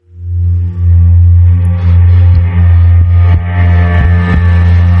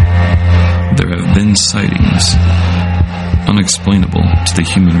sightings, unexplainable to the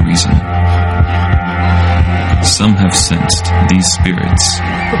human reason. Some have sensed these spirits,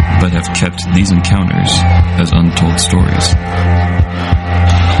 but have kept these encounters as untold stories.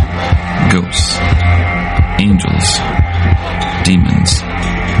 Ghosts, angels, demons.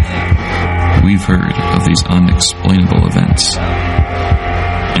 We've heard of these unexplainable events,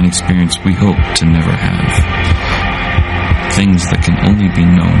 an experience we hope to never have. Things that can only be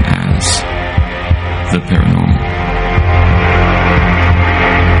known as the paranormal.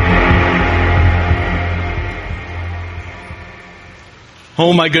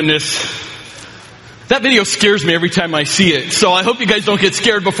 Oh my goodness. That video scares me every time I see it. So I hope you guys don't get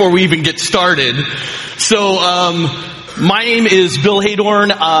scared before we even get started. So, my name is Bill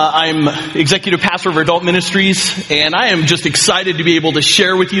Haydorn. I'm executive pastor of Adult Ministries, and I am just excited to be able to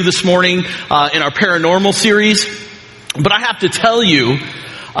share with you this morning in our paranormal series. But I have to tell you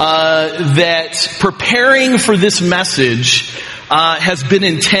that preparing for this message has been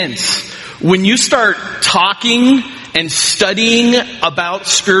intense. When you start talking and studying about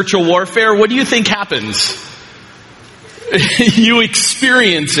spiritual warfare, what do you think happens? You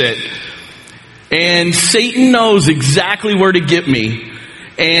experience it. And Satan knows exactly where to get me.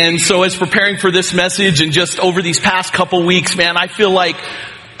 And so as preparing for this message and just over these past couple weeks, man, I feel like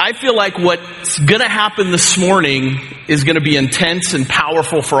what's gonna happen this morning is gonna be intense and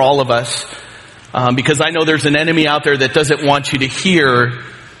powerful for all of us. Because I know there's an enemy out there that doesn't want you to hear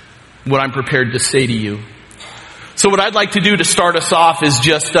what I'm prepared to say to you. So what I'd like to do to start us off is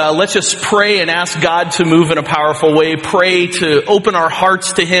let's just pray and ask God to move in a powerful way. Pray to open our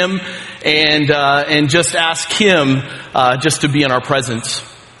hearts to Him and just ask Him just to be in our presence.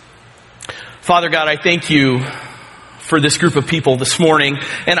 Father God, I thank you for this group of people this morning.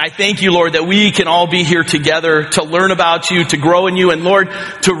 And I thank you, Lord, that we can all be here together to learn about you, to grow in you, and Lord,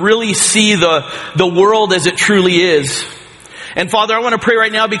 to really see the world as it truly is. And Father, I want to pray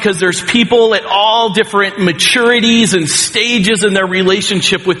right now because there's people at all different maturities and stages in their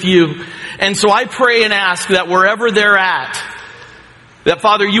relationship with you. And so I pray and ask that wherever they're at, that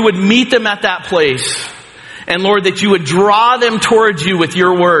Father, you would meet them at that place. And Lord, that you would draw them towards you with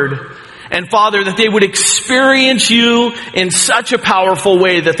your word. And Father, that they would experience you in such a powerful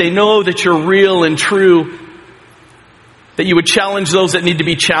way that they know that you're real and true. That you would challenge those that need to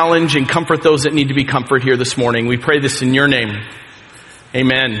be challenged and comfort those that need to be comforted here this morning. We pray this in your name.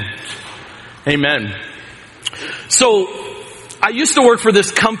 Amen. Amen. So, I used to work for this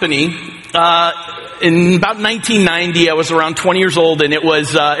company, in about 1990. I was around 20 years old, and it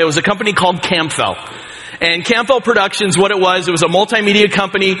was a company called Camfell. And Camfell Productions, what it was a multimedia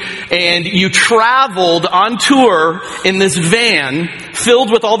company, and you traveled on tour in this van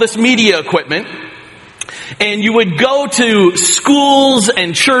filled with all this media equipment. And you would go to schools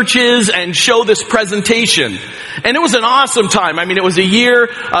and churches and show this presentation. And it was an awesome time. I mean, it was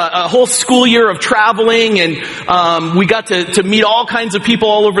a whole school year of traveling, and we got to meet all kinds of people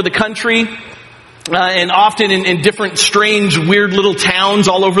all over the country. And often in different strange, weird little towns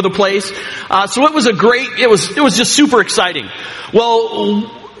all over the place. So it was it was just super exciting.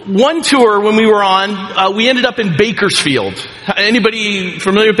 Well, one tour when we were on, we ended up in Bakersfield. Anybody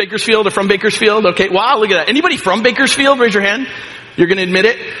familiar with Bakersfield or from Bakersfield? Okay, wow, look at that. Anybody from Bakersfield? Raise your hand. You're gonna admit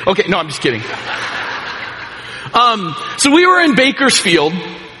it? Okay, no, I'm just kidding. So we were in Bakersfield,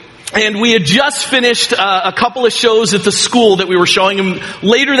 and we had just finished a couple of shows at the school that we were showing them.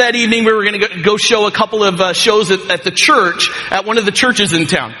 Later that evening, we were going to go show a couple of shows at the church, at one of the churches in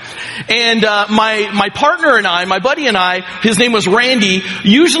town. And my partner and I, my buddy and I, his name was Randy.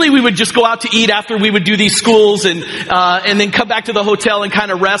 Usually we would just go out to eat after we would do these schools and then come back to the hotel and kind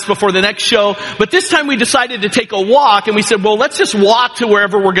of rest before the next show. But this time we decided to take a walk, and we said, well, let's just walk to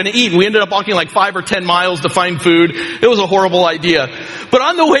wherever we're going to eat. And we ended up walking like 5 or 10 miles to find food. It was a horrible idea. But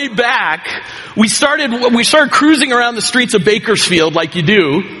on the way back, we started cruising around the streets of Bakersfield like you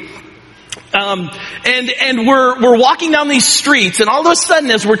do. And we're walking down these streets, and all of a sudden,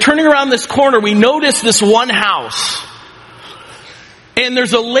 as we're turning around this corner, we notice this one house. And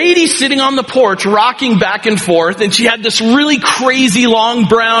there's a lady sitting on the porch rocking back and forth, and she had this really crazy long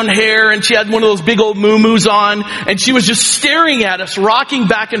brown hair, and she had one of those big old moo-moos on, and she was just staring at us, rocking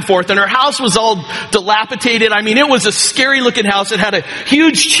back and forth, and her house was all dilapidated. I mean, it was a scary looking house. It had a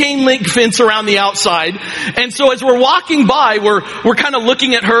huge chain link fence around the outside. And so as we're walking by, we're kind of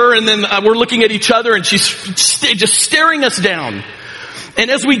looking at her, and then we're looking at each other, and she's just staring us down. And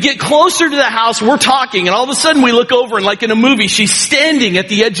as we get closer to the house, we're talking, and all of a sudden we look over, and like in a movie, she's standing at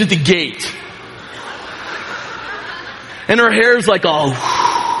the edge of the gate. And her hair's like all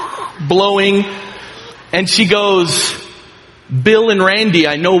blowing. And she goes, Bill and Randy,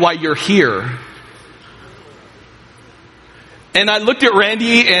 I know why you're here. And I looked at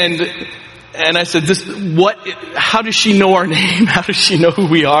Randy and I said, how does she know our name? How does she know who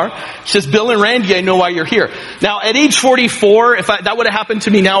we are? She says, Bill and Randy, I know why you're here. Now, at age 44, if that would have happened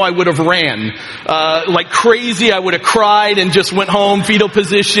to me now, I would have ran. Like crazy, I would have cried and just went home, fetal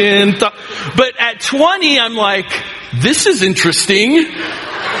position. But at 20, I'm like, this is interesting.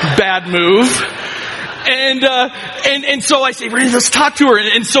 Bad move. And so I say, Randy, let's talk to her.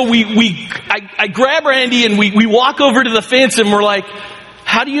 And so I grab Randy and we walk over to the fence and we're like,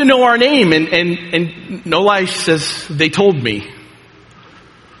 how do you know our name? And no lie, she says, they told me.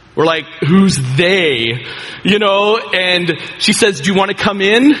 We're like, who's they? And she says, do you want to come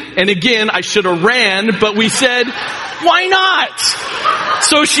in? And again, I should have ran, but we said, why not?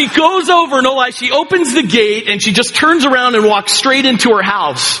 So she goes over, no lie, she opens the gate and she just turns around and walks straight into her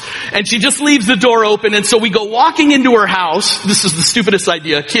house. And she just leaves the door open. And so we go walking into her house. This is the stupidest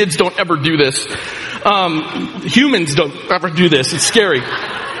idea. Kids don't ever do this. Humans don't ever do this. It's scary.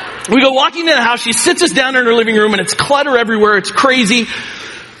 We go walking into the house. She sits us down in her living room and it's clutter everywhere. It's crazy.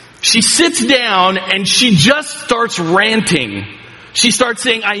 She sits down and she just starts ranting. She starts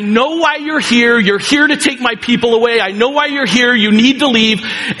saying, I know why you're here. You're here to take my people away. I know why you're here. You need to leave.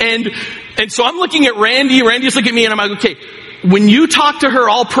 And so I'm looking at Randy. Randy's looking at me and I'm like, okay, when you talk to her,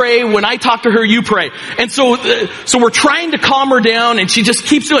 I'll pray. When I talk to her, you pray. And so we're trying to calm her down and she just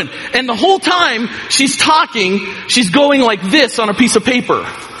keeps doing. And the whole time she's talking, she's going like this on a piece of paper.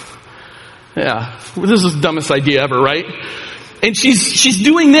 Yeah. This is the dumbest idea ever, right? And she's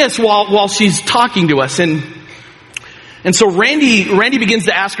doing this while she's talking to us. And so Randy begins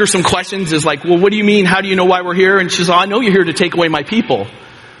to ask her some questions. Is like, well, what do you mean? How do you know why we're here? And she's, I know you're here to take away my people.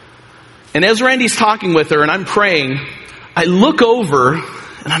 And as Randy's talking with her and I'm praying, I look over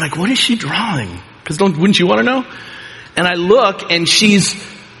and I'm like, what is she drawing? Because wouldn't you want to know? And I look and she's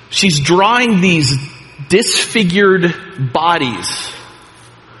drawing these disfigured bodies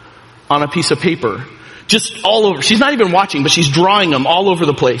on a piece of paper. Just all over. She's not even watching, but she's drawing them all over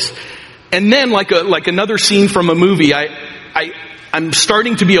the place. And then like another scene from a movie, I'm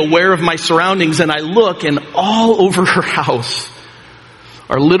starting to be aware of my surroundings and I look and all over her house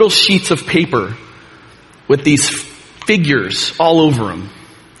are little sheets of paper with these figures all over them.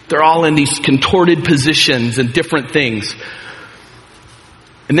 They're all in these contorted positions and different things.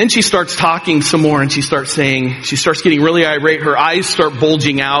 And then she starts talking some more and she starts getting really irate. Her eyes start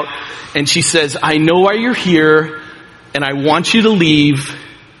bulging out and she says, I know why you're here and I want you to leave.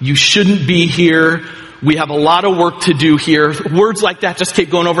 You shouldn't be here. We have a lot of work to do here. Words like that just keep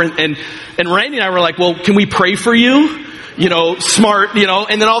going over. And Randy and I were like, well, can we pray for you? Smart,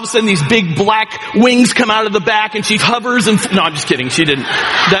 and then all of a sudden these big black wings come out of the back and she hovers and, no, I'm just kidding. She didn't.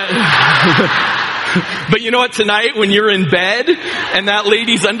 But you know what? Tonight when you're in bed and that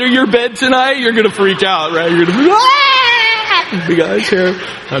lady's under your bed tonight, you're going to freak out, right? You're going to be, ah! Big eyes here.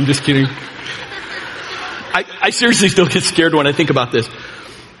 I'm just kidding. I seriously still get scared when I think about this.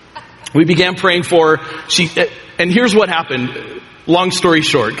 We began praying for her. And here's what happened. Long story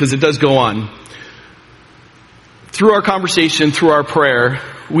short, because it does go on. Through our conversation, through our prayer,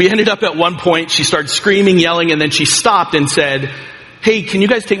 we ended up at one point, she started screaming, yelling, and then she stopped and said, hey, can you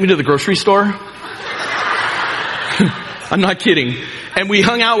guys take me to the grocery store? I'm not kidding. And we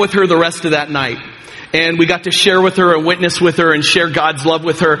hung out with her the rest of that night. And we got to share with her and witness with her and share God's love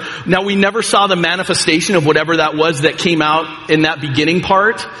with her. Now, we never saw the manifestation of whatever that was that came out in that beginning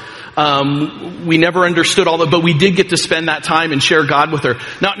part. We never understood all that, but we did get to spend that time and share God with her.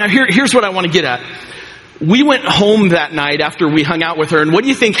 Now here's what I want to get at. We went home that night after we hung out with her, and what do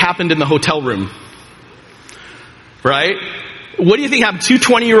you think happened in the hotel room? Right? What do you think happened? Two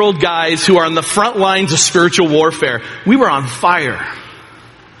 20-year-old guys who are on the front lines of spiritual warfare. We were on fire.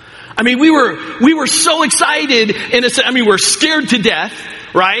 I mean, we were so excited, we're scared to death,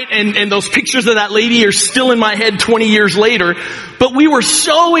 right? And those pictures of that lady are still in my head 20 years later. But we were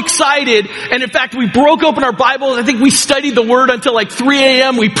so excited. And in fact, we broke open our Bible. I think we studied the Word until like 3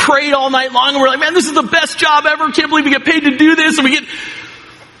 a.m. We prayed all night long. And we're like, man, this is the best job ever. Can't believe we get paid to do this.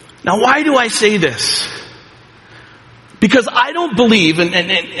 Now, why do I say this? Because I don't believe,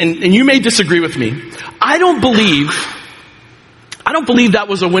 and you may disagree with me, I don't believe that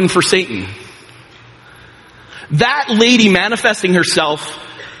was a win for Satan. That lady manifesting herself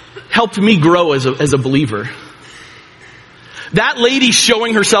helped me grow as a believer. That lady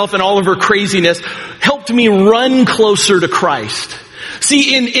showing herself in all of her craziness helped me run closer to Christ.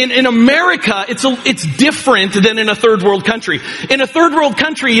 See, in America, it's different than in a third world country. In a third world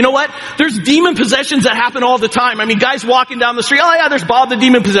country, you know what? There's demon possessions that happen all the time. I mean, guys walking down the street, oh yeah, there's Bob the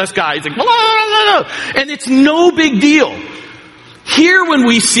demon possessed guy. He's like, blah, blah, blah, and it's no big deal. Here, when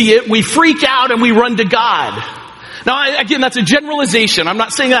we see it, we freak out and we run to God. Now, again, that's a generalization. I'm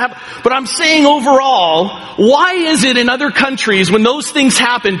not saying that happens, but I'm saying overall, why is it in other countries when those things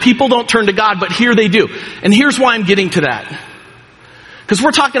happen, people don't turn to God, but here they do? And here's why I'm getting to that. Because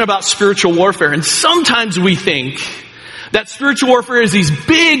we're talking about spiritual warfare, and sometimes we think that spiritual warfare is these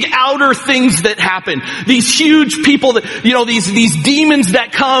big outer things that happen. These huge people that, these demons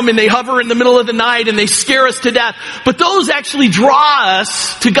that come and they hover in the middle of the night and they scare us to death. But those actually draw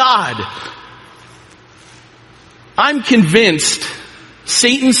us to God. I'm convinced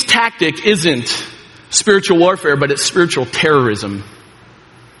Satan's tactic isn't spiritual warfare, but it's spiritual terrorism.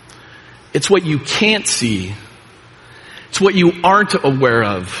 It's what you can't see. It's what you aren't aware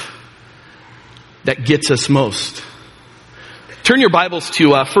of that gets us most. Turn your Bibles to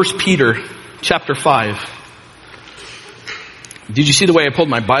 1 Peter chapter 5. Did you see the way I pulled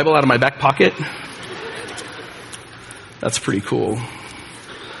my Bible out of my back pocket? That's pretty cool.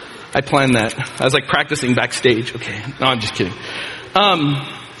 I planned that. I was like practicing backstage. Okay. No, I'm just kidding.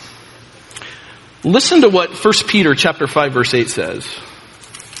 Listen to what 1 Peter chapter 5 verse 8 says.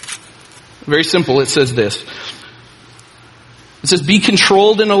 Very simple. It says this. It says, be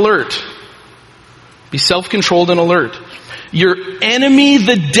controlled and alert. Be self-controlled and alert. Your enemy,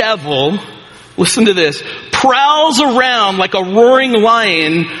 the devil, listen to this, prowls around like a roaring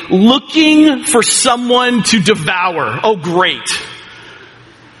lion looking for someone to devour. Oh, great.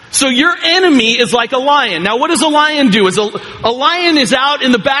 So your enemy is like a lion. Now what does a lion do? A lion is out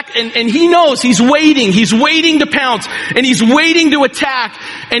in the back and he knows he's waiting to pounce and he's waiting to attack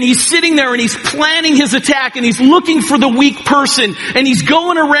and he's sitting there and he's planning his attack and he's looking for the weak person and he's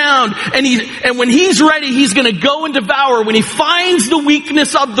going around and when he's ready he's going to go and devour. When he finds the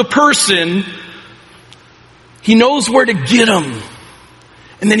weakness of the person, he knows where to get him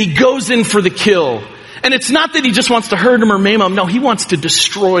and then he goes in for the kill. And it's not that he just wants to hurt them or maim them. No, he wants to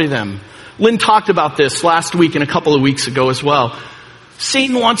destroy them. Lynn talked about this last week and a couple of weeks ago as well.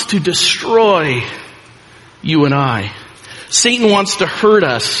 Satan wants to destroy you and I. Satan wants to hurt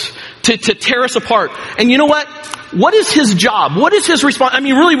us, to tear us apart. And you know what? What is his job? What is his response? I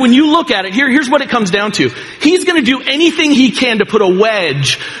mean, really, when you look at it, here's what it comes down to. He's going to do anything he can to put a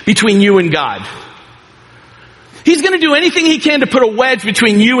wedge between you and God. He's going to do anything he can to put a wedge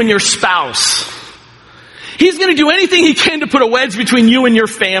between you and your spouse. He's going to do anything he can to put a wedge between you and your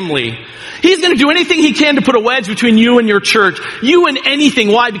family. He's going to do anything he can to put a wedge between you and your church. You and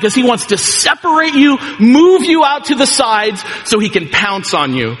anything. Why? Because he wants to separate you, move you out to the sides so he can pounce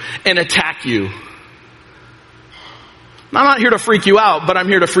on you and attack you. I'm not here to freak you out, but I'm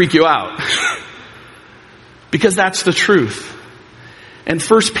here to freak you out. Because that's the truth. And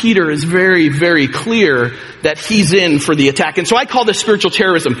 1 Peter is very, very clear that he's in for the attack. And so I call this spiritual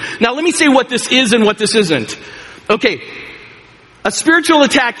terrorism. Now let me say what this is and what this isn't. Okay, a spiritual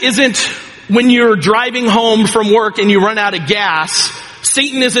attack isn't when you're driving home from work and you run out of gas.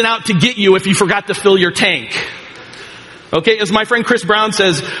 Satan isn't out to get you if you forgot to fill your tank. Okay, as my friend Chris Brown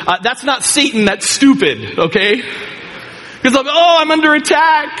says, that's not Satan, that's stupid, okay? Because I'm under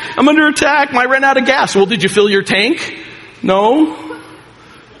attack. I ran out of gas. Well, did you fill your tank? No.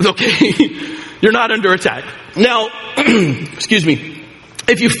 Okay, you're not under attack. Now, excuse me,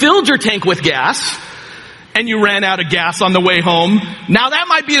 if you filled your tank with gas and you ran out of gas on the way home, now that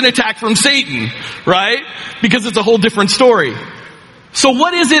might be an attack from Satan, right? Because it's a whole different story. So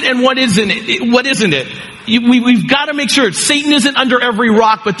what is it and what isn't it? What isn't it? We've got to make sure Satan isn't under every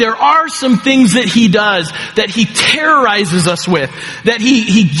rock, but there are some things that he does that he terrorizes us with, that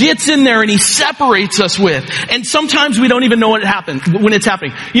he gets in there and he separates us with. And sometimes we don't even know when it's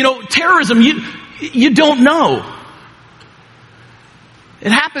happening. You know, terrorism, you don't know.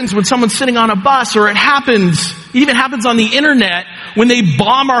 It happens when someone's sitting on a bus, or it even happens on the internet when they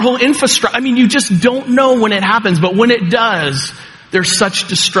bomb our whole infrastructure. I mean, you just don't know when it happens, but when it does, there's such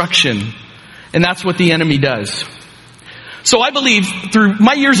destruction. And that's what the enemy does. So I believe through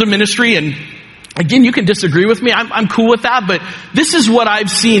my years of ministry, and again, you can disagree with me, I'm cool with that, but this is what I've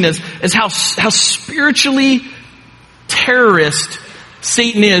seen as how spiritually terrorist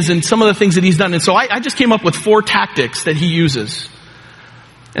Satan is and some of the things that he's done. And so I just came up with 4 tactics that he uses.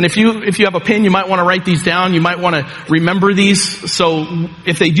 And if you have a pen, you might want to write these down. You might want to remember these. So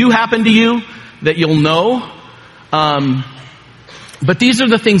if they do happen to you, that you'll know. But these are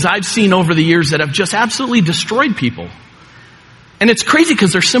the things I've seen over the years that have just absolutely destroyed people. And it's crazy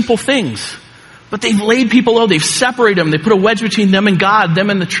because they're simple things. But they've laid people low. They've separated them. They put a wedge between them and God, them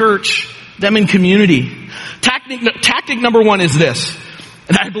and the church, them and community. Tactic number 1 is this.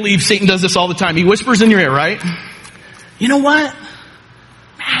 And I believe Satan does this all the time. He whispers in your ear, right? You know what?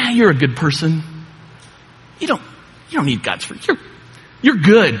 You're a good person. You don't need God's forgiveness. You're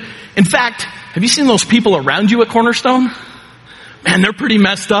good. In fact, have you seen those people around you at Cornerstone? Man, they're pretty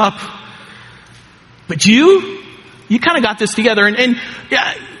messed up. But you kind of got this together. And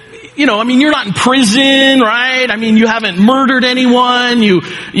yeah, you know, I mean, you're not in prison, right? I mean, you haven't murdered anyone.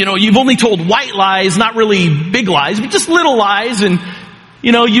 You've only told white lies, not really big lies, but just little lies. And,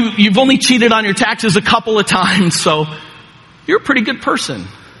 you know, you've only cheated on your taxes a couple of times. So you're a pretty good person.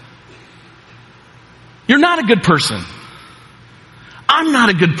 You're not a good person. I'm not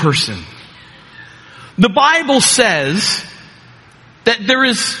a good person. The Bible says that there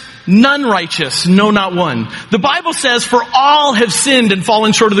is none righteous, no, not one. The Bible says, for all have sinned and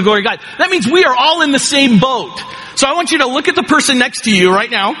fallen short of the glory of God. That means we are all in the same boat. So I want you to look at the person next to you right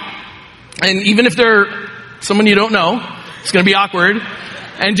now, and even if they're someone you don't know, it's going to be awkward,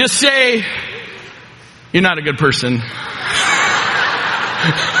 and just say, you're not a good person.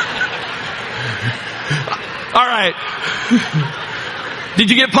 All right. Did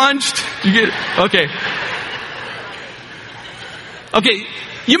you get punched? Okay. Okay.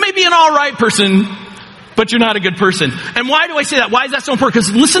 You may be an alright person, but you're not a good person. And why do I say that? Why is that so important?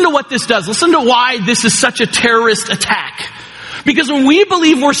 Because listen to what this does. Listen to why this is such a terrorist attack. Because when we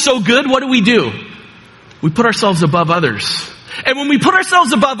believe we're so good, what do? We put ourselves above others. And when we put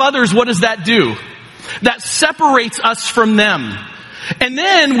ourselves above others, what does that do? That separates us from them. And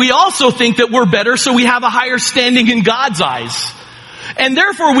then we also think that we're better, so we have a higher standing in God's eyes. And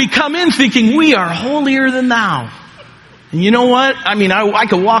therefore we come in thinking we are holier than thou. And you know what? I mean, I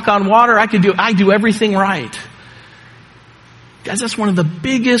could walk on water. I do everything right. Guys, that's one of the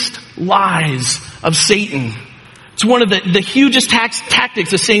biggest lies of Satan. It's one of the hugest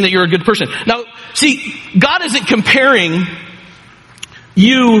tactics of saying that you're a good person. Now, see, God isn't comparing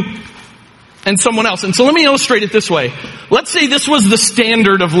you and someone else. And so let me illustrate it this way. Let's say this was the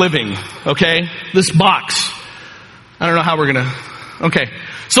standard of living, okay? This box. I don't know how we're gonna, okay.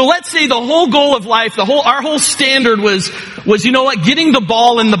 So let's say the whole goal of life, our whole standard was, you know what, getting the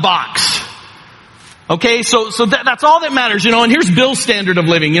ball in the box. Okay, so that's all that matters, you know, and here's Bill's standard of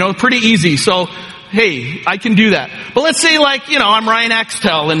living, you know, pretty easy. So, hey, I can do that. But let's say like, you know, I'm Ryan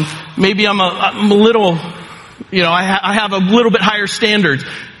Axtell and maybe I'm a little, you know, I have a little bit higher standards.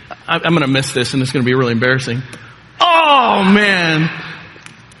 I'm gonna miss this and it's gonna be really embarrassing. Oh man.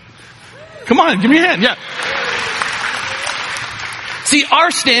 Come on, give me a hand, yeah. See,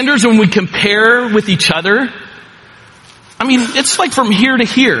 our standards when we compare with each other, I mean, it's like from here to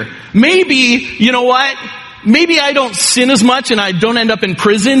here. Maybe, you know what? Maybe I don't sin as much and I don't end up in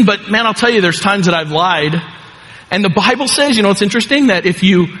prison, but man, I'll tell you, there's times that I've lied. And the Bible says, you know, it's interesting that if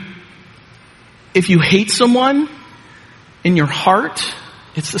you hate someone in your heart,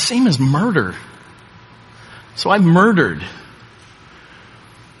 it's the same as murder. So I've murdered.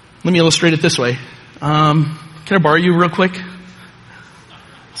 Let me illustrate it this way. Can I borrow you real quick?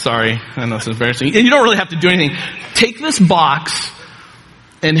 Sorry, I know it's embarrassing. You don't really have to do anything. Take this box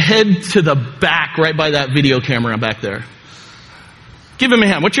and head to the back right by that video camera back there. Give him a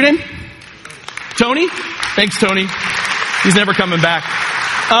hand. What's your name? Tony? Thanks, Tony. He's never coming back.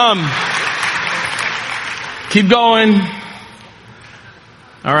 Keep going.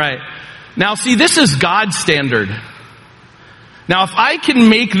 All right. Now see, this is God's standard. Now if I can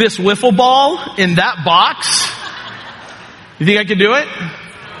make this wiffle ball in that box, you think I can do it?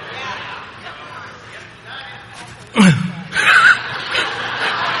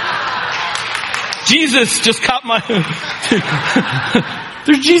 Jesus just caught my...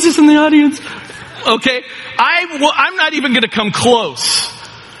 There's Jesus in the audience. Okay. I'm not even going to come close.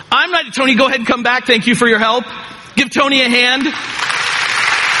 Tony, go ahead and come back. Thank you for your help. Give Tony a hand.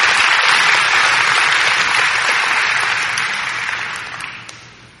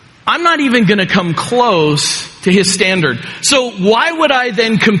 I'm not even going to come close to his standard. So why would I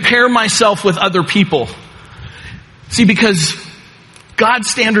then compare myself with other people? See, because God's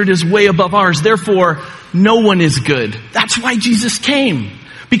standard is way above ours. Therefore, no one is good. That's why Jesus came.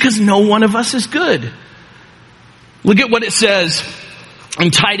 Because no one of us is good. Look at what it says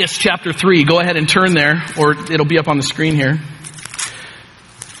in Titus chapter 3. Go ahead and turn there, or it'll be up on the screen here.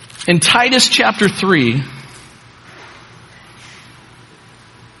 In Titus chapter 3,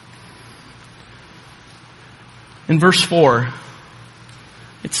 in verse 4,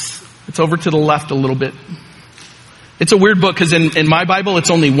 it's over to the left a little bit. It's a weird book because in my Bible it's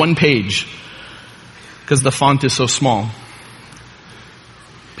only one page because the font is so small.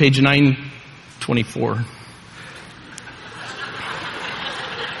 Page 924.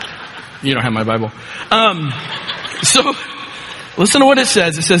 You don't have my Bible. So listen to what it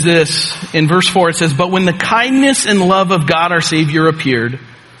says. It says this in verse 4. It says, "But when the kindness and love of God our Savior appeared,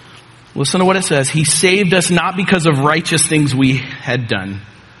 Listen to what it says. He saved us not because of righteous things we had done.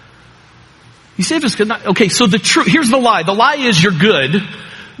 He saved us because not, okay, so here's the lie. The lie is you're good.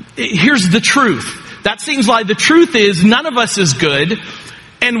 Here's the truth. That's Satan's lie. The truth is none of us is good,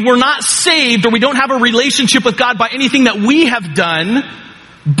 and we're not saved, or we don't have a relationship with God by anything that we have done,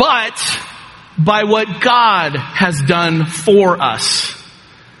 but by what God has done for us.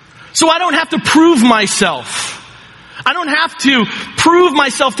 So I don't have to prove myself. I don't have to prove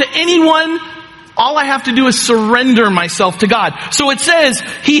myself to anyone. All I have to do is surrender myself to God. So it says,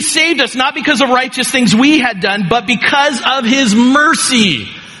 He saved us not because of righteous things we had done, but because of His mercy.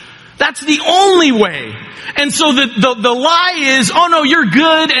 That's the only way. And so the lie is, oh no, you're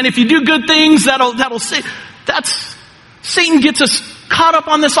good, and if you do good things, that'll save. Satan gets us caught up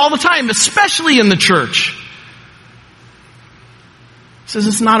on this all the time, especially in the church. He says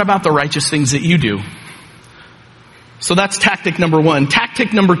it's not about the righteous things that you do. So that's tactic number one.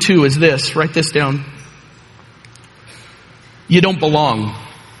 Tactic number two is this. Write this down. You don't belong.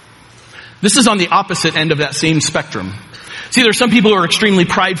 This is on the opposite end of that same spectrum. See, there's some people who are extremely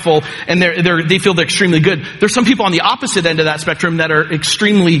prideful and they feel they're extremely good. There's some people on the opposite end of that spectrum that are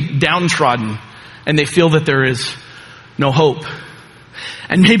extremely downtrodden and they feel that there is no hope.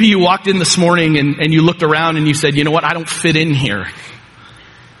 And maybe you walked in this morning and you looked around and you said, you know what, I don't fit in here.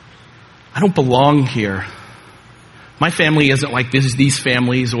 I don't belong here. My family isn't like these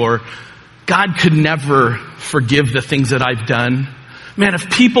families, or God could never forgive the things that I've done. Man,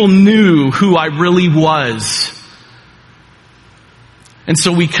 if people knew who I really was. And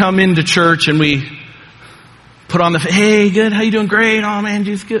so we come into church and we put on hey, good, how you doing? Great. Oh man,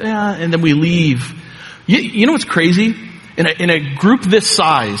 just good. Yeah. And then we leave. You know what's crazy? In a group this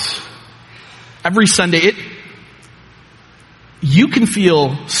size, every Sunday, you can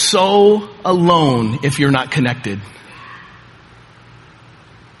feel so alone if you're not connected.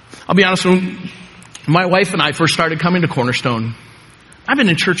 I'll be honest, when my wife and I first started coming to Cornerstone, I've been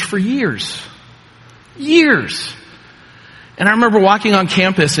in church for years. Years. And I remember walking on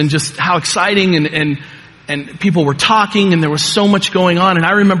campus and just how exciting and people were talking and there was so much going on. And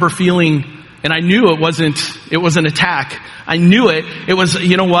I remember feeling, and I knew it wasn't attack. I knew it. It was,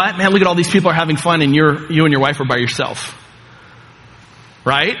 you know what? Man, look at all these people are having fun and you and your wife are by yourself.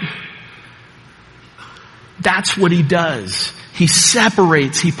 Right? That's what he does. He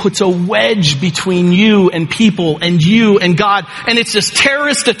separates. He puts a wedge between you and people and you and God. And it's this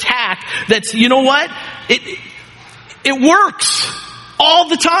terrorist attack that's, you know what? It works all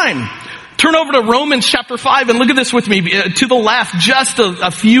the time. Turn over to Romans chapter 5 and look at this with me. To the left, just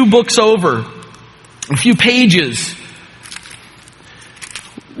a few books over. A few pages.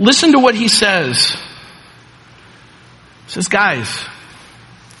 Listen to what he says. He says, guys,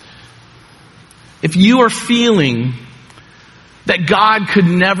 if you are feeling that God could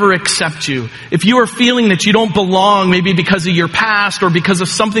never accept you, if you are feeling that you don't belong, maybe because of your past or because of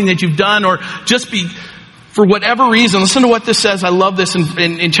something that you've done or just for whatever reason, listen to what this says. I love this.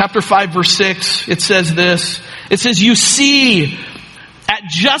 In chapter 5, verse 6, it says this. It says, you see, at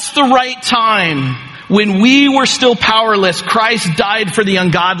just the right time, when we were still powerless, Christ died for the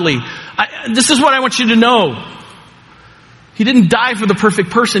ungodly. This is what I want you to know. He didn't die for the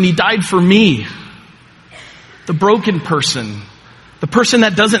perfect person. He died for me. The broken person. The person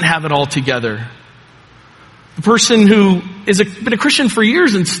that doesn't have it all together. The person who has been a Christian for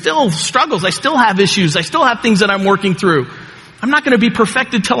years and still struggles. I still have issues. I still have things that I'm working through. I'm not going to be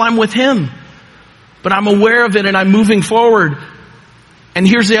perfected till I'm with Him. But I'm aware of it and I'm moving forward. And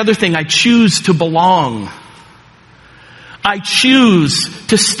here's the other thing. I choose to belong. I choose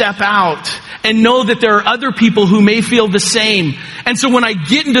to step out and know that there are other people who may feel the same. And so when I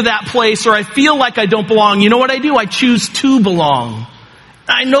get into that place or I feel like I don't belong, you know what I do? I choose to belong.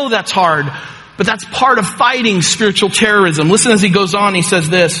 I know that's hard, but that's part of fighting spiritual terrorism. Listen as he goes on, he says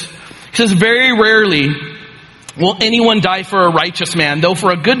this. He says, very rarely will anyone die for a righteous man, though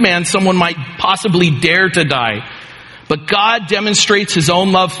for a good man someone might possibly dare to die. But God demonstrates His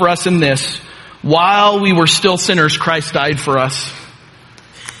own love for us in this. While we were still sinners, Christ died for us.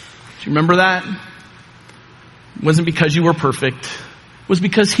 Do you remember that? It wasn't because you were perfect. It was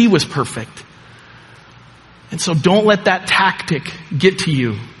because He was perfect. And so don't let that tactic get to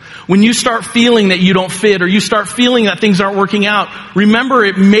you. When you start feeling that you don't fit or you start feeling that things aren't working out, remember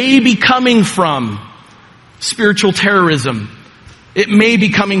it may be coming from spiritual terrorism. It may be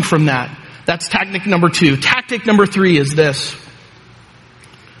coming from that. That's tactic number 2. Tactic number 3 is this.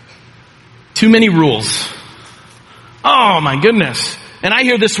 Too many rules. Oh my goodness. And I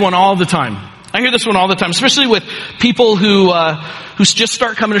hear this one all the time. Especially with people who just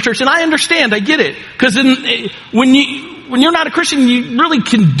start coming to church. And I understand, I get it. Because when when you're not a Christian, you really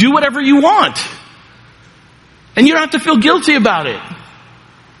can do whatever you want. And you don't have to feel guilty about it.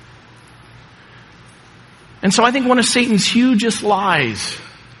 And so I think one of Satan's hugest lies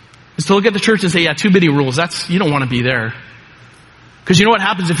is to look at the church and say, yeah, too many rules. You don't want to be there. Because you know what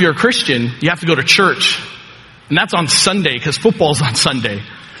happens if you're a Christian? You have to go to church. And that's on Sunday, because football's on Sunday.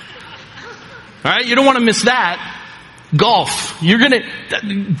 All right? You don't want to miss that. Golf. You can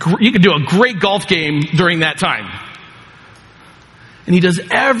do a great golf game during that time. And he does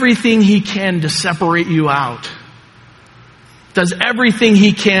everything he can to separate you out. Does everything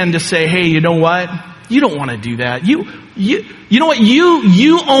he can to say, hey, you know what? You don't want to do that. You know what?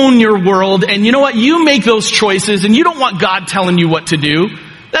 You own your world, and you know what? You make those choices, and you don't want God telling you what to do.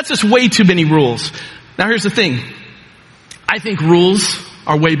 That's just way too many rules. Now here's the thing. I think rules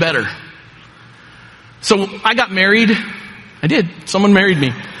are way better. So I got married. I did. Someone married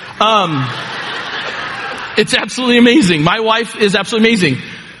me. It's absolutely amazing. My wife is absolutely amazing.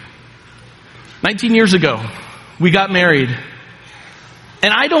 19 years ago, we got married.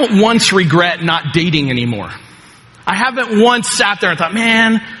 And I don't once regret not dating anymore. I haven't once sat there and thought,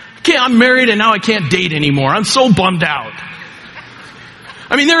 man, I'm married and now I can't date anymore. I'm so bummed out.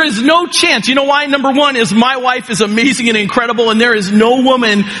 I mean, there is no chance. You know why? Number one is my wife is amazing and incredible, and there is no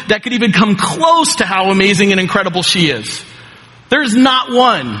woman that could even come close to how amazing and incredible she is. There's not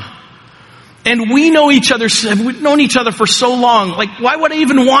one. And we've known each other for so long. Like, why would I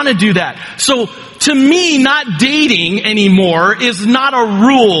even want to do that? So, to me, not dating anymore is not a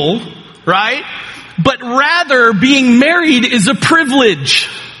rule, right? But rather, being married is a privilege.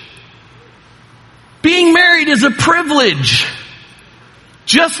 Being married is a privilege.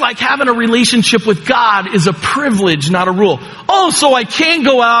 Just like having a relationship with God is a privilege, not a rule. Oh, so I can't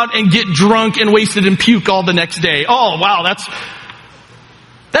go out and get drunk and wasted and puke all the next day. Oh, wow,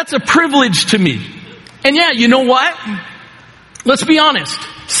 that's a privilege to me. And yeah, you know what? Let's be honest.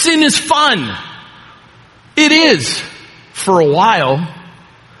 Sin is fun. It is. For a while.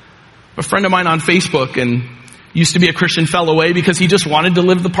 A friend of mine on Facebook and used to be a Christian fell away because he just wanted to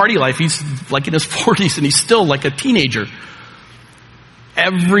live the party life. He's like in his 40s and he's still like a teenager.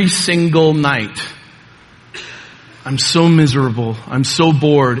 Every single night, I'm so miserable. I'm so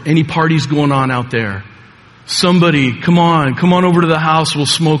bored. Any parties going on out there? Somebody, come on over to the house. We'll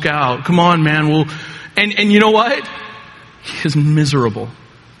smoke out. Come on, man. And you know what? He's miserable,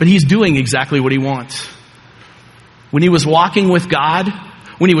 but he's doing exactly what he wants. When he was walking with God,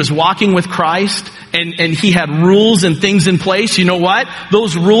 when he was walking with Christ, and he had rules and things in place, you know what?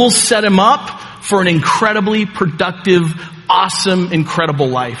 Those rules set him up for an incredibly productive, awesome, incredible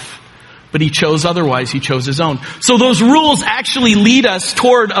life. But he chose otherwise. He chose his own. So those rules actually lead us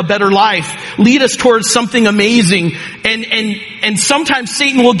toward a better life, lead us towards something amazing. And sometimes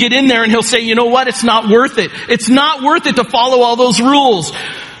Satan will get in there and he'll say, you know what? It's not worth it. It's not worth it to follow all those rules.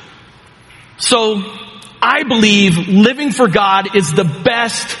 So I believe living for God is the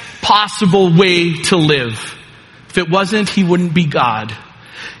best possible way to live. If it wasn't, he wouldn't be God.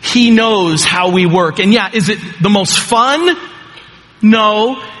 He knows how we work. And yeah, is it the most fun?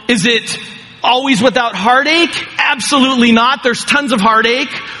 No. Is it always without heartache? Absolutely not. There's tons of heartache.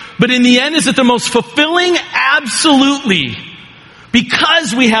 But in the end, is it the most fulfilling? Absolutely.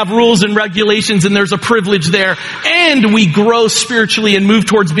 Because we have rules and regulations and there's a privilege there, and we grow spiritually and move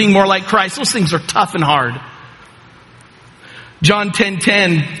towards being more like Christ. Those things are tough and hard. John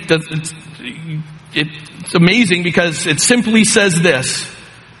 10:10, it's amazing because it simply says this.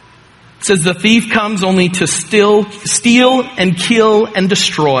 It says, the thief comes only to steal and kill and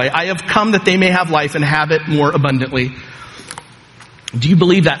destroy. I have come that they may have life and have it more abundantly. Do you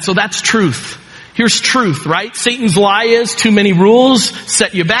believe that? So that's truth. Here's truth, right? Satan's lie is too many rules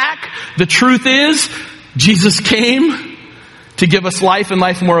set you back. The truth is Jesus came to give us life and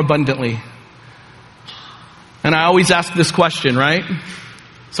life more abundantly. And I always ask this question, right?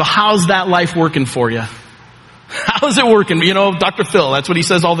 So how's that life working for you? How's it working? You know, Dr. Phil, that's what he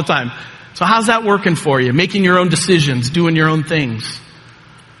says all the time. So how's that working for you? Making your own decisions, doing your own things.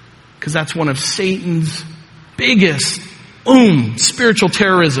 Because that's one of Satan's biggest, spiritual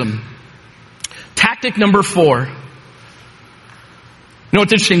terrorism. Tactic number 4. You know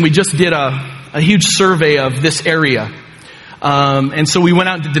what's interesting? We just did a huge survey of this area. And so we went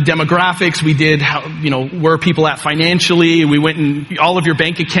out and did the demographics. We did where are people at financially. We went in all of your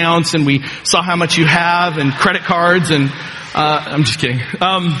bank accounts and we saw how much you have and credit cards and, I'm just kidding.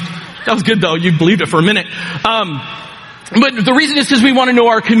 That was good though. You believed it for a minute. But the reason is because we want to know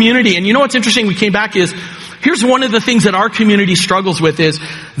our community. And you know what's interesting? We came back is, here's one of the things that our community struggles with is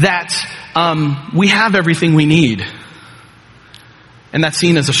that, we have everything we need. And that's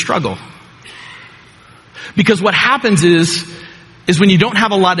seen as a struggle. Because what happens is when you don't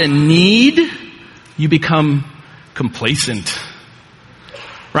have a lot of need, you become complacent.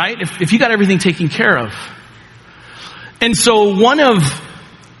 Right? If you got everything taken care of. And so one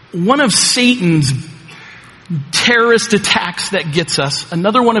of Satan's terrorist attacks that gets us,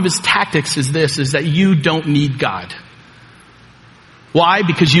 another one of his tactics is that you don't need God. Why?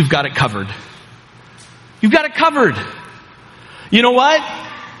 Because you've got it covered. You've got it covered. You know what?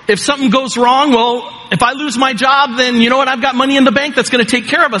 If something goes wrong, well, if I lose my job, then you know what? I've got money in the bank that's going to take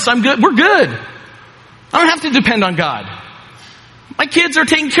care of us. I'm good. We're good. I don't have to depend on God. My kids are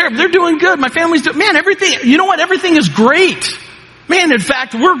taken care of. They're doing good. My family's doing, man, everything, you know what? Everything is great. Man, in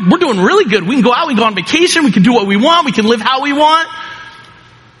fact, we're doing really good. We can go out, we can go on vacation, we can do what we want, we can live how we want.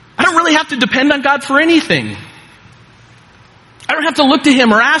 I don't really have to depend on God for anything. I don't have to look to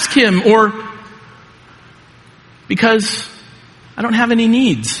Him or ask Him because I don't have any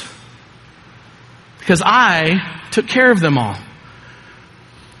needs. Because I took care of them all.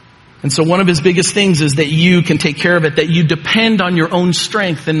 And so one of his biggest things is that you can take care of it, that you depend on your own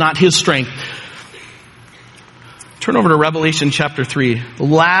strength and not his strength. Turn over to Revelation chapter 3, the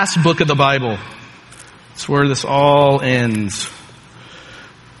last book of the Bible. It's where this all ends.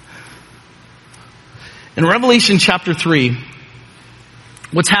 In Revelation chapter 3,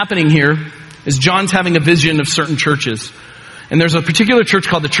 what's happening here is John's having a vision of certain churches. And there's a particular church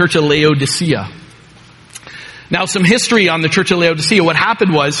called the Church of Laodicea. Now, some history on the Church of Laodicea. What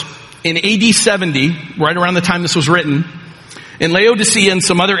happened was, in AD 70, right around the time this was written, in Laodicea and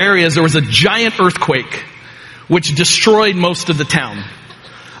some other areas, there was a giant earthquake which destroyed most of the town,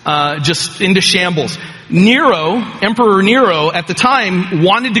 just into shambles. Nero, Emperor Nero, at the time,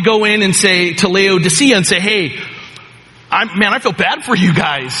 wanted to go in and say to Laodicea and say, hey, I feel bad for you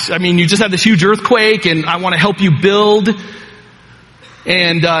guys. I mean, you just had this huge earthquake and I want to help you build.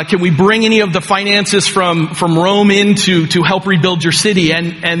 And can we bring any of the finances from Rome in to help rebuild your city?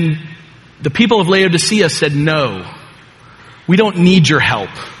 And the people of Laodicea said, no, we don't need your help.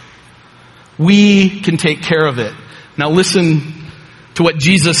 We can take care of it. Now listen to what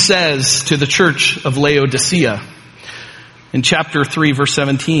Jesus says to the church of Laodicea. In chapter 3, verse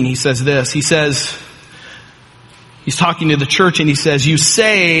 17, he says this. He says, he's talking to the church and he says, you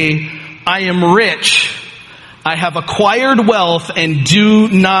say, I am rich. I have acquired wealth and do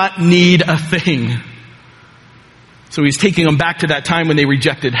not need a thing. So he's taking them back to that time when they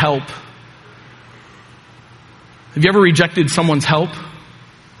rejected help. Have you ever rejected someone's help?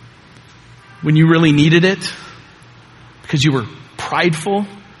 When you really needed it? Because you were prideful?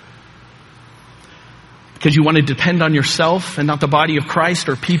 Because you wanted to depend on yourself and not the body of Christ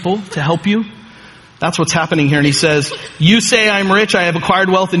or people to help you? That's what's happening here. And he says, you say I'm rich, I have acquired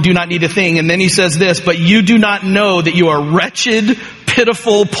wealth and do not need a thing. And then he says this, but you do not know that you are wretched,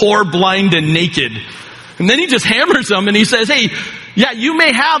 pitiful, poor, blind, and naked. And then he just hammers them and he says, hey, yeah, you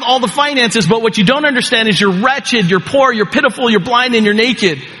may have all the finances, but what you don't understand is you're wretched, you're poor, you're pitiful, you're blind, and you're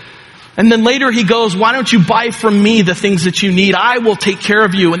naked. And then later he goes, why don't you buy from me the things that you need? I will take care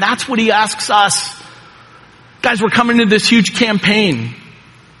of you. And that's what he asks us. Guys, we're coming to this huge campaign.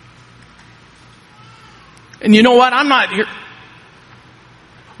 And you know what? I'm not here.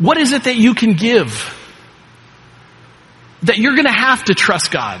 What is it that you can give? That you're going to have to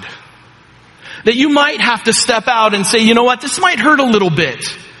trust God. That you might have to step out and say, you know what? This might hurt a little bit.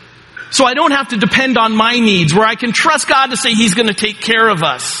 So I don't have to depend on my needs. Where I can trust God to say He's going to take care of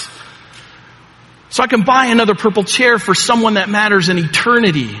us. So I can buy another purple chair for someone that matters in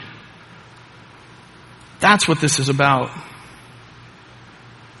eternity. That's what this is about.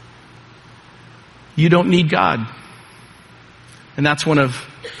 You don't need God. And that's one of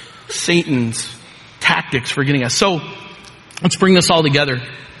Satan's tactics for getting us. So, let's bring this all together.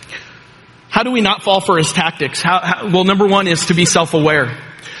 How do we not fall for his tactics? Well, number one is to be self-aware.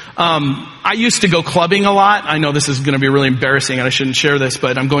 I used to go clubbing a lot. I know this is going to be really embarrassing and I shouldn't share this,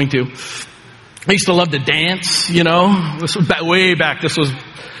 but I'm going to. I used to love to dance, you know. This was way back. This was,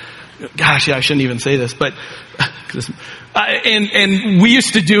 gosh, yeah, I shouldn't even say this, but... and we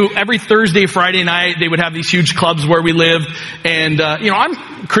used to do every Thursday, Friday night, they would have these huge clubs where we lived. And,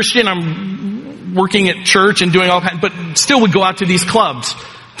 I'm Christian, I'm working at church and doing all kinds, but still would go out to these clubs.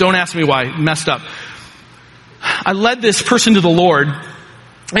 Don't ask me why, messed up. I led this person to the Lord.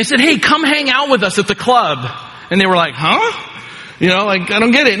 And I said, hey, come hang out with us at the club. And they were like, huh? I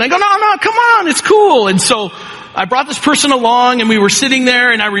don't get it. And I go, no, come on, it's cool. And so I brought this person along and we were sitting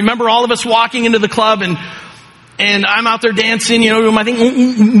there and I remember all of us walking into the club and I'm out there dancing, doing my thing,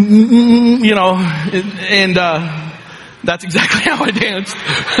 and that's exactly how I danced.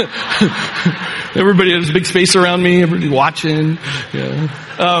 Everybody has a big space around me, everybody watching. Yeah.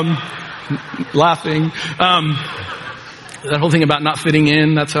 laughing. That whole thing about not fitting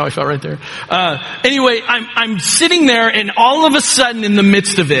in, that's how I felt right there. Anyway, I'm sitting there, and all of a sudden in the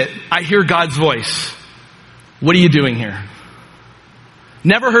midst of it, I hear God's voice. What are you doing here?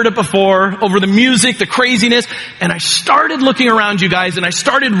 Never heard it before, over the music, the craziness, and I started looking around, you guys, and I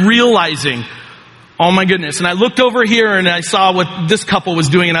started realizing, oh my goodness. And I looked over here and I saw what this couple was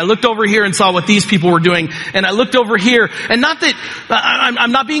doing. And I looked over here and saw what these people were doing. And I looked over here. And not that,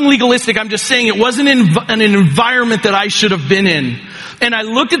 I'm not being legalistic. I'm just saying it wasn't an environment that I should have been in. And I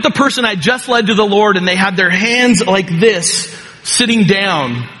looked at the person I just led to the Lord, and they had their hands like this, sitting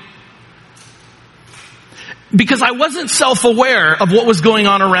down. Because I wasn't self-aware of what was going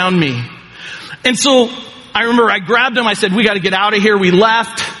on around me. And so I remember I grabbed him. I said, we got to get out of here. We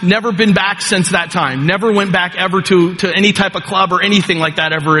left. Never been back since that time. Never went back ever to any type of club or anything like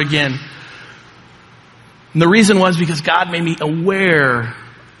that ever again. And the reason was because God made me aware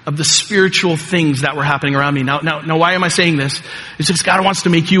of the spiritual things that were happening around me. Now, why am I saying this? It's just God wants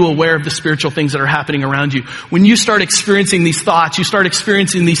to make you aware of the spiritual things that are happening around you. When you start experiencing these thoughts, you start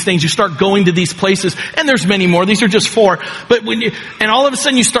experiencing these things, you start going to these places, and there's many more. These are just 4. But and all of a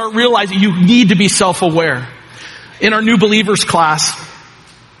sudden you start realizing you need to be self-aware. In our new believers class,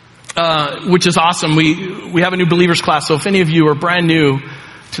 which is awesome, we have a new believers class. So if any of you are brand new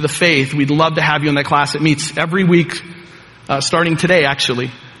to the faith, we'd love to have you in that class. It meets every week, starting today actually.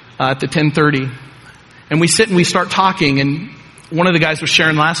 At the 10:30, and we sit and we start talking, and one of the guys was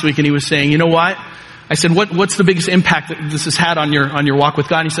sharing last week, and he was saying, you know what? I said, what's the biggest impact that this has had on your walk with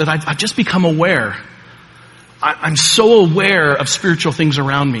God? And he said, I've just become aware. I'm so aware of spiritual things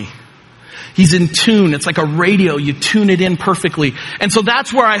around me. He's in tune. It's like a radio. You tune it in perfectly. And so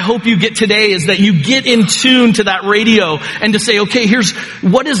that's where I hope you get today, is that you get in tune to that radio and to say, okay, here's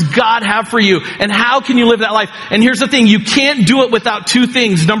what does God have for you, and how can you live that life? And here's the thing, you can't do it without 2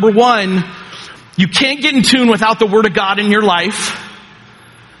 things. Number 1, you can't get in tune without the Word of God in your life.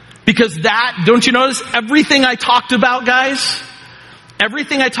 Because that, don't you notice, everything I talked about, guys,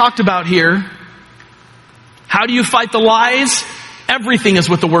 everything I talked about here, how do you fight the lies? Everything is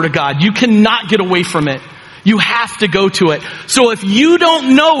with the Word of God. You cannot get away from it. You have to go to it. So if you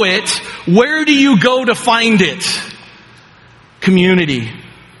don't know it, where do you go to find it? Community.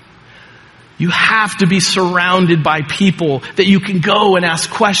 You have to be surrounded by people that you can go and ask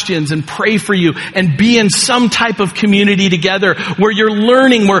questions and pray for you and be in some type of community together where you're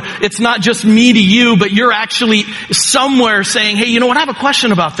learning, where it's not just me to you, but you're actually somewhere saying, hey, you know what? I have a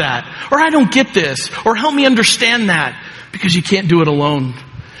question about that. Or I don't get this. Or help me understand that. Because you can't do it alone.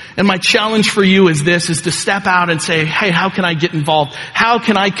 And my challenge for you is to step out and say, hey, how can I get involved? How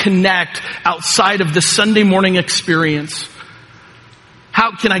can I connect outside of the Sunday morning experience?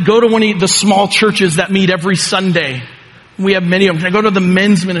 How can I go to one of the small churches that meet every Sunday? We have many of them. Can I go to the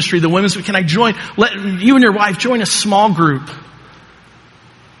men's ministry, the women's? Can I join? Let you and your wife join a small group.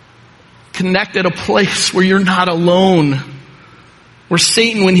 Connect at a place where you're not alone. Where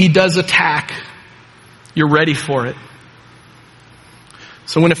Satan, when he does attack, you're ready for it.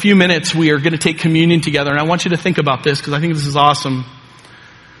 So in a few minutes, we are going to take communion together. And I want you to think about this, because I think this is awesome.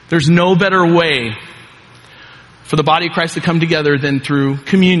 There's no better way for the body of Christ to come together than through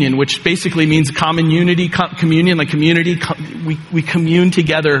communion, which basically means common unity, communion, like community. We commune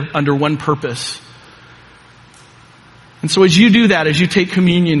together under one purpose. And so as you do that, as you take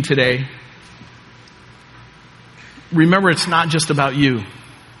communion today, remember it's not just about you.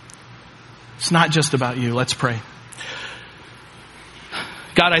 It's not just about you. Let's pray.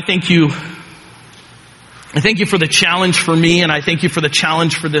 God, I thank you. I thank you for the challenge for me, and I thank you for the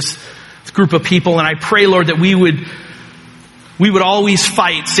challenge for this group of people. And I pray, Lord, that we would always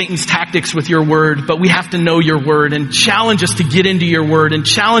fight Satan's tactics with your word, but we have to know your word, and challenge us to get into your word, and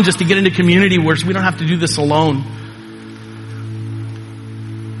challenge us to get into community where we don't have to do this alone.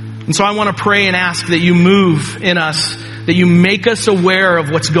 And so I want to pray and ask that you move in us, that you make us aware of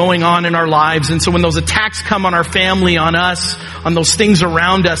what's going on in our lives. And so when those attacks come on our family, on us, on those things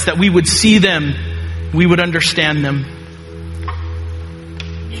around us, that we would see them, we would understand them.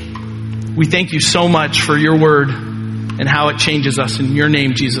 We thank you so much for your word and how it changes us. In your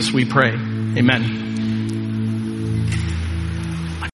name, Jesus, we pray. Amen.